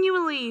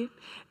continually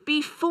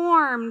be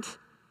formed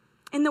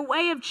in the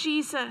way of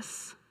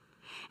Jesus.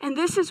 And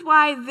this is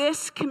why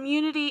this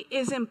community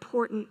is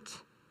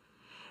important.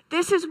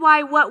 This is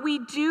why what we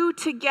do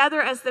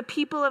together as the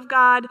people of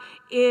God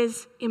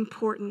is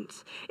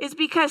important. Is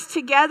because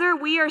together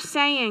we are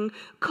saying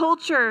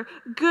culture,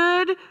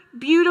 good,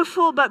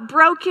 beautiful, but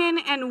broken,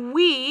 and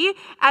we,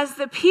 as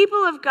the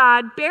people of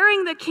God,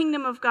 bearing the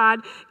kingdom of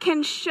God,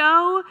 can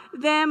show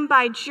them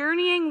by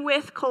journeying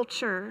with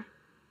culture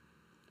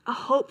a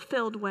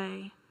hope-filled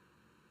way.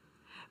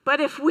 But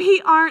if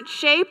we aren't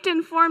shaped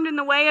and formed in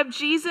the way of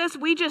Jesus,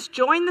 we just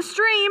join the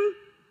stream.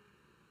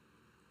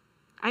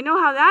 I know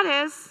how that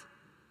is.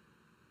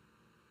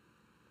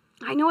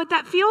 I know what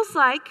that feels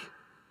like.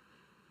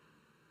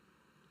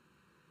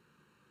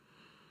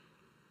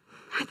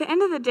 At the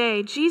end of the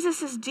day,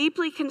 Jesus is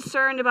deeply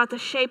concerned about the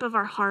shape of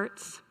our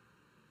hearts.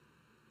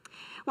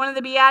 One of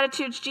the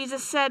Beatitudes,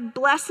 Jesus said,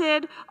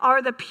 "Blessed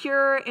are the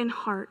pure in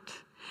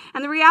heart."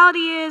 And the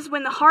reality is,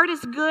 when the heart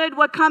is good,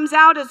 what comes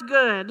out is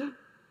good.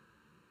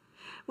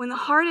 When the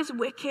heart is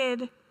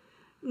wicked,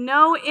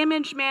 no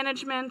image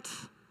management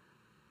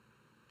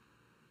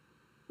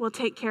will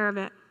take care of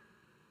it.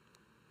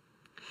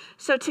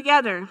 So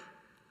together,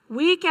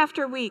 week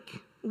after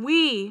week,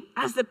 we,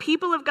 as the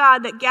people of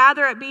God that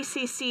gather at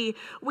BCC,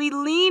 we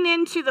lean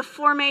into the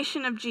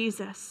formation of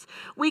Jesus.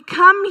 We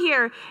come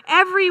here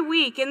every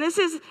week, and this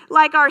is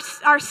like our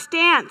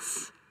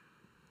stance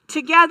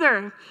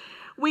together.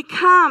 We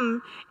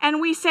come and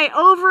we say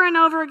over and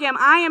over again,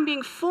 I am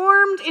being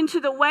formed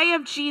into the way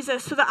of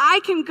Jesus so that I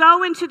can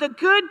go into the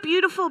good,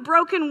 beautiful,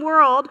 broken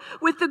world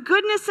with the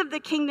goodness of the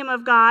kingdom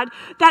of God,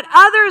 that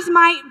others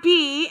might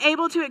be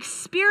able to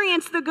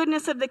experience the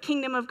goodness of the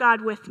kingdom of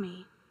God with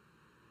me.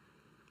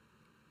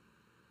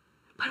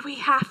 But we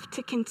have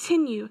to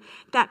continue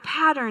that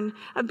pattern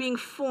of being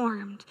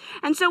formed.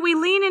 And so we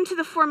lean into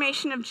the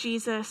formation of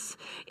Jesus,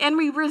 and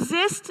we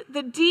resist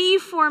the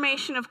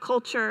deformation of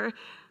culture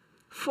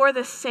for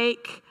the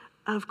sake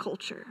of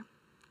culture,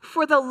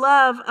 for the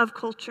love of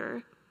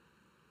culture.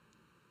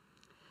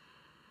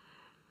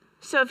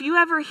 So if you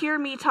ever hear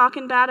me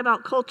talking bad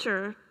about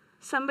culture,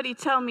 somebody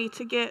tell me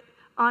to get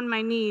on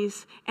my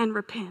knees and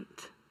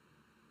repent.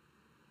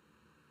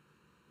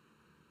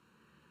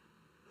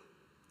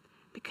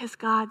 Because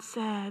God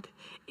said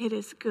it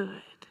is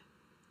good.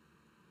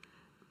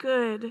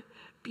 Good,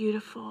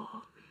 beautiful,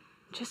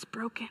 just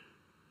broken.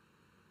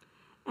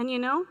 And you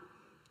know,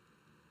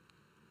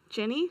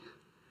 Jenny,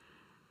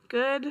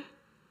 good,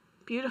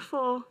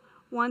 beautiful,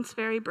 once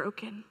very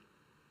broken.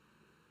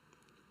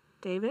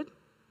 David,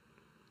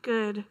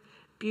 good,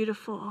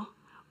 beautiful,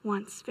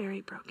 once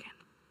very broken.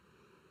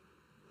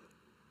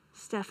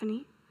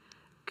 Stephanie,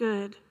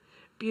 good,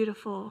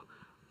 beautiful,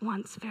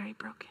 once very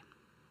broken.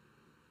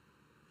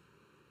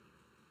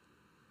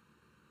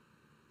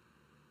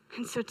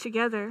 And so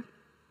together,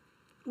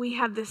 we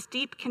have this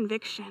deep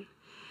conviction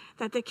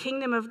that the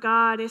kingdom of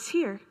God is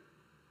here,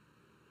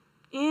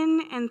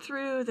 in and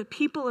through the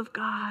people of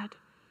God,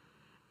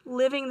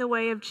 living the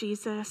way of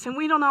Jesus. And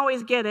we don't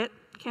always get it.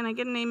 Can I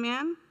get an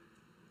amen?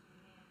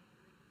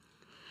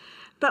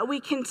 But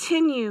we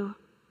continue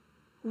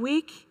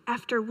week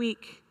after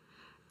week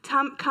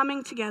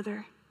coming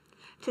together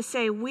to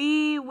say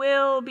we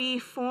will be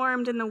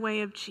formed in the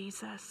way of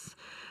Jesus,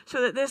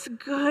 so that this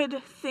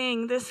good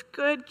thing, this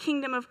good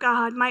kingdom of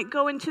God might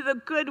go into the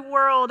good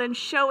world and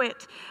show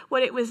it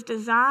what it was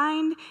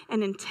designed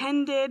and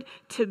intended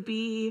to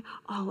be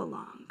all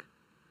along.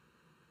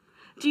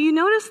 Do you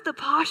notice the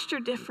posture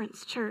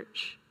difference,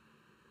 church?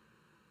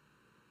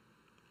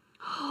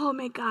 Oh,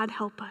 may God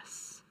help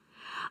us.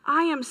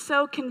 I am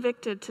so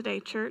convicted today,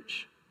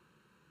 church.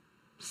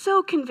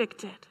 So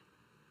convicted.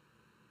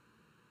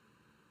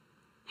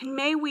 And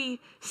may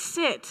we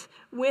sit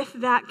with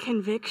that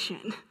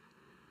conviction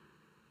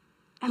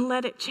and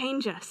let it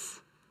change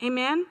us.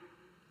 Amen?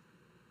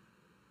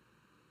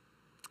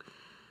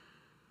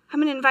 I'm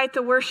going to invite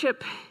the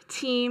worship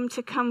team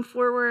to come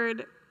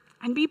forward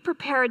and be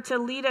prepared to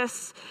lead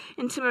us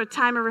into a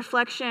time of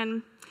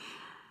reflection.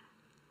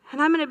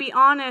 And I'm going to be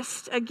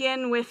honest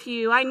again with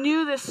you. I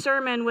knew this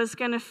sermon was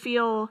going to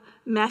feel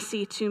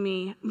messy to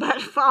me,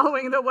 but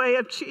following the way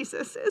of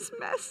Jesus is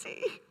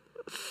messy.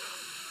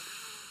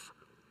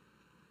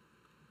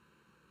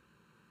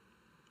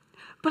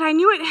 But I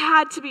knew it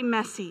had to be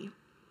messy.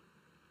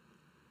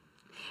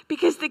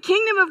 Because the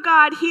kingdom of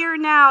God, here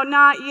now,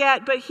 not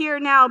yet, but here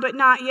now, but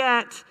not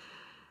yet,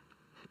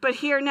 but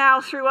here now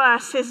through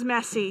us, is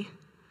messy.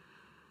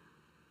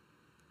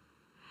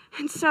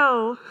 And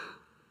so,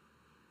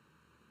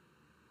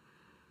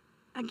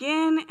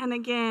 again and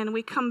again,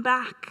 we come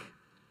back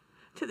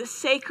to the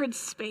sacred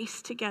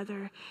space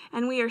together,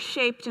 and we are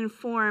shaped and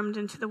formed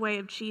into the way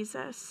of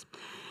Jesus.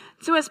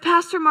 So as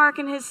Pastor Mark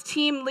and his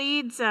team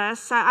leads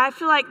us, I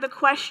feel like the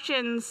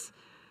questions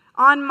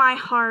on my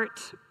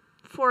heart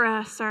for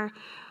us are,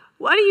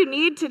 what do you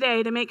need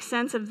today to make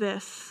sense of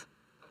this?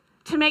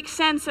 To make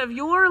sense of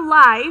your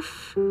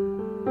life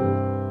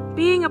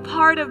being a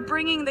part of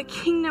bringing the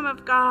kingdom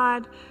of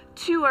God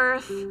to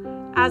earth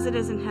as it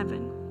is in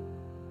heaven.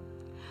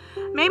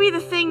 Maybe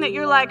the thing that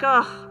you're like,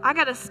 oh, I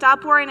got to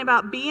stop worrying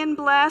about being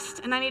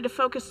blessed and I need to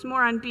focus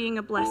more on being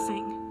a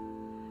blessing.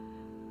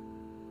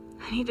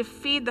 I need to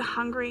feed the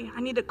hungry.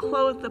 I need to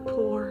clothe the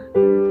poor.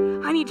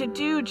 I need to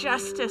do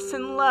justice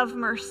and love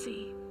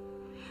mercy.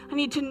 I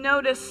need to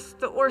notice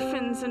the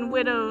orphans and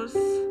widows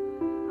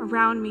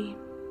around me.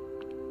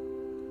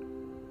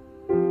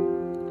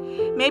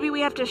 Maybe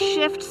we have to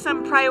shift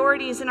some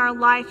priorities in our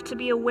life to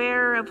be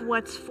aware of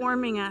what's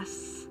forming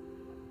us.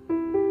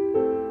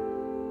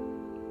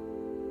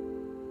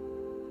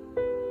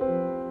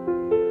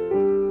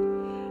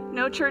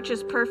 No church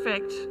is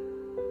perfect.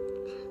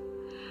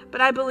 But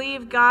I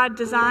believe God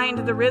designed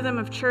the rhythm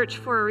of church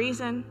for a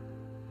reason,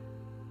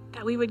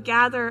 that we would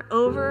gather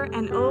over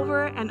and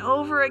over and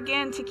over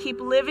again to keep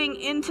living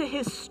into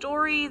his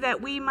story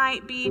that we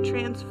might be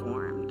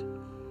transformed.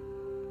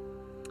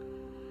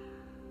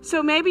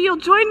 So maybe you'll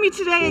join me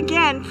today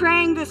again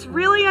praying this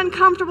really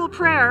uncomfortable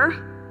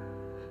prayer.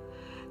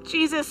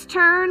 Jesus,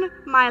 turn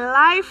my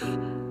life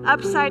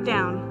upside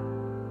down.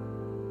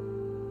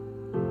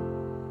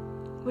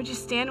 Would you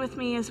stand with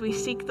me as we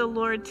seek the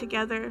Lord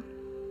together?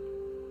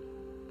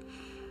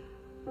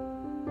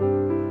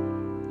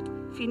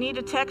 If you need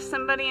to text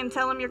somebody and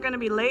tell them you're going to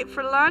be late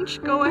for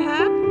lunch, go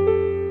ahead.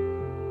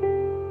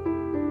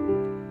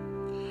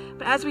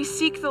 But as we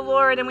seek the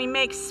Lord and we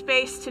make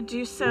space to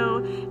do so,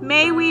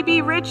 may we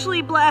be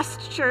richly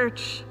blessed,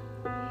 church,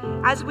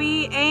 as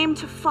we aim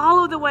to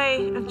follow the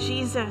way of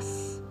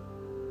Jesus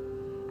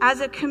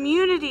as a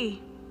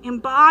community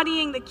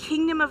embodying the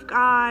kingdom of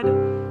God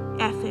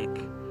ethic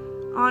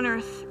on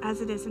earth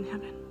as it is in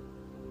heaven.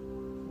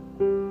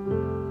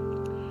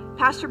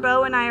 Pastor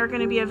Bo and I are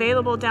going to be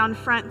available down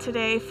front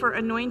today for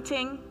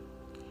anointing.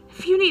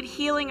 If you need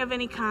healing of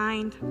any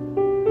kind,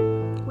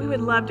 we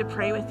would love to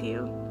pray with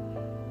you.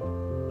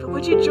 But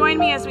would you join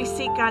me as we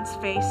seek God's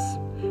face,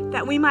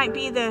 that we might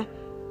be the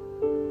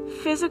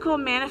physical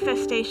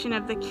manifestation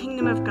of the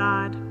kingdom of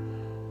God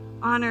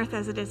on earth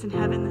as it is in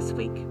heaven this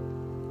week.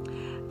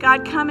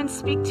 God, come and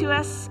speak to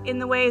us in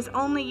the ways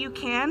only you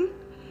can.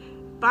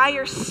 By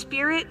your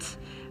Spirit,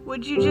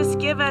 would you just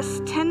give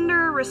us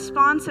tender,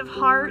 responsive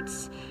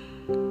hearts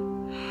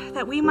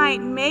that we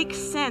might make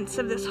sense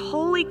of this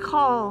holy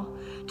call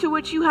to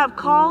which you have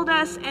called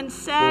us and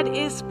said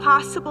is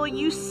possible.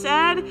 You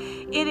said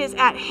it is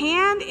at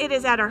hand, it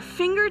is at our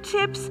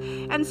fingertips,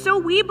 and so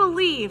we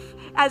believe,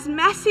 as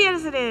messy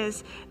as it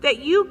is, that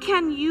you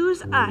can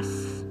use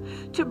us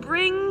to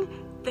bring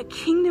the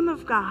kingdom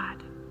of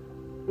God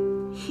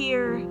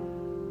here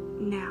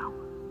now.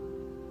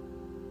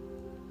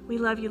 We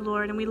love you,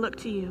 Lord, and we look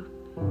to you.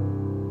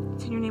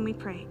 It's in your name we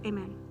pray.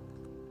 Amen.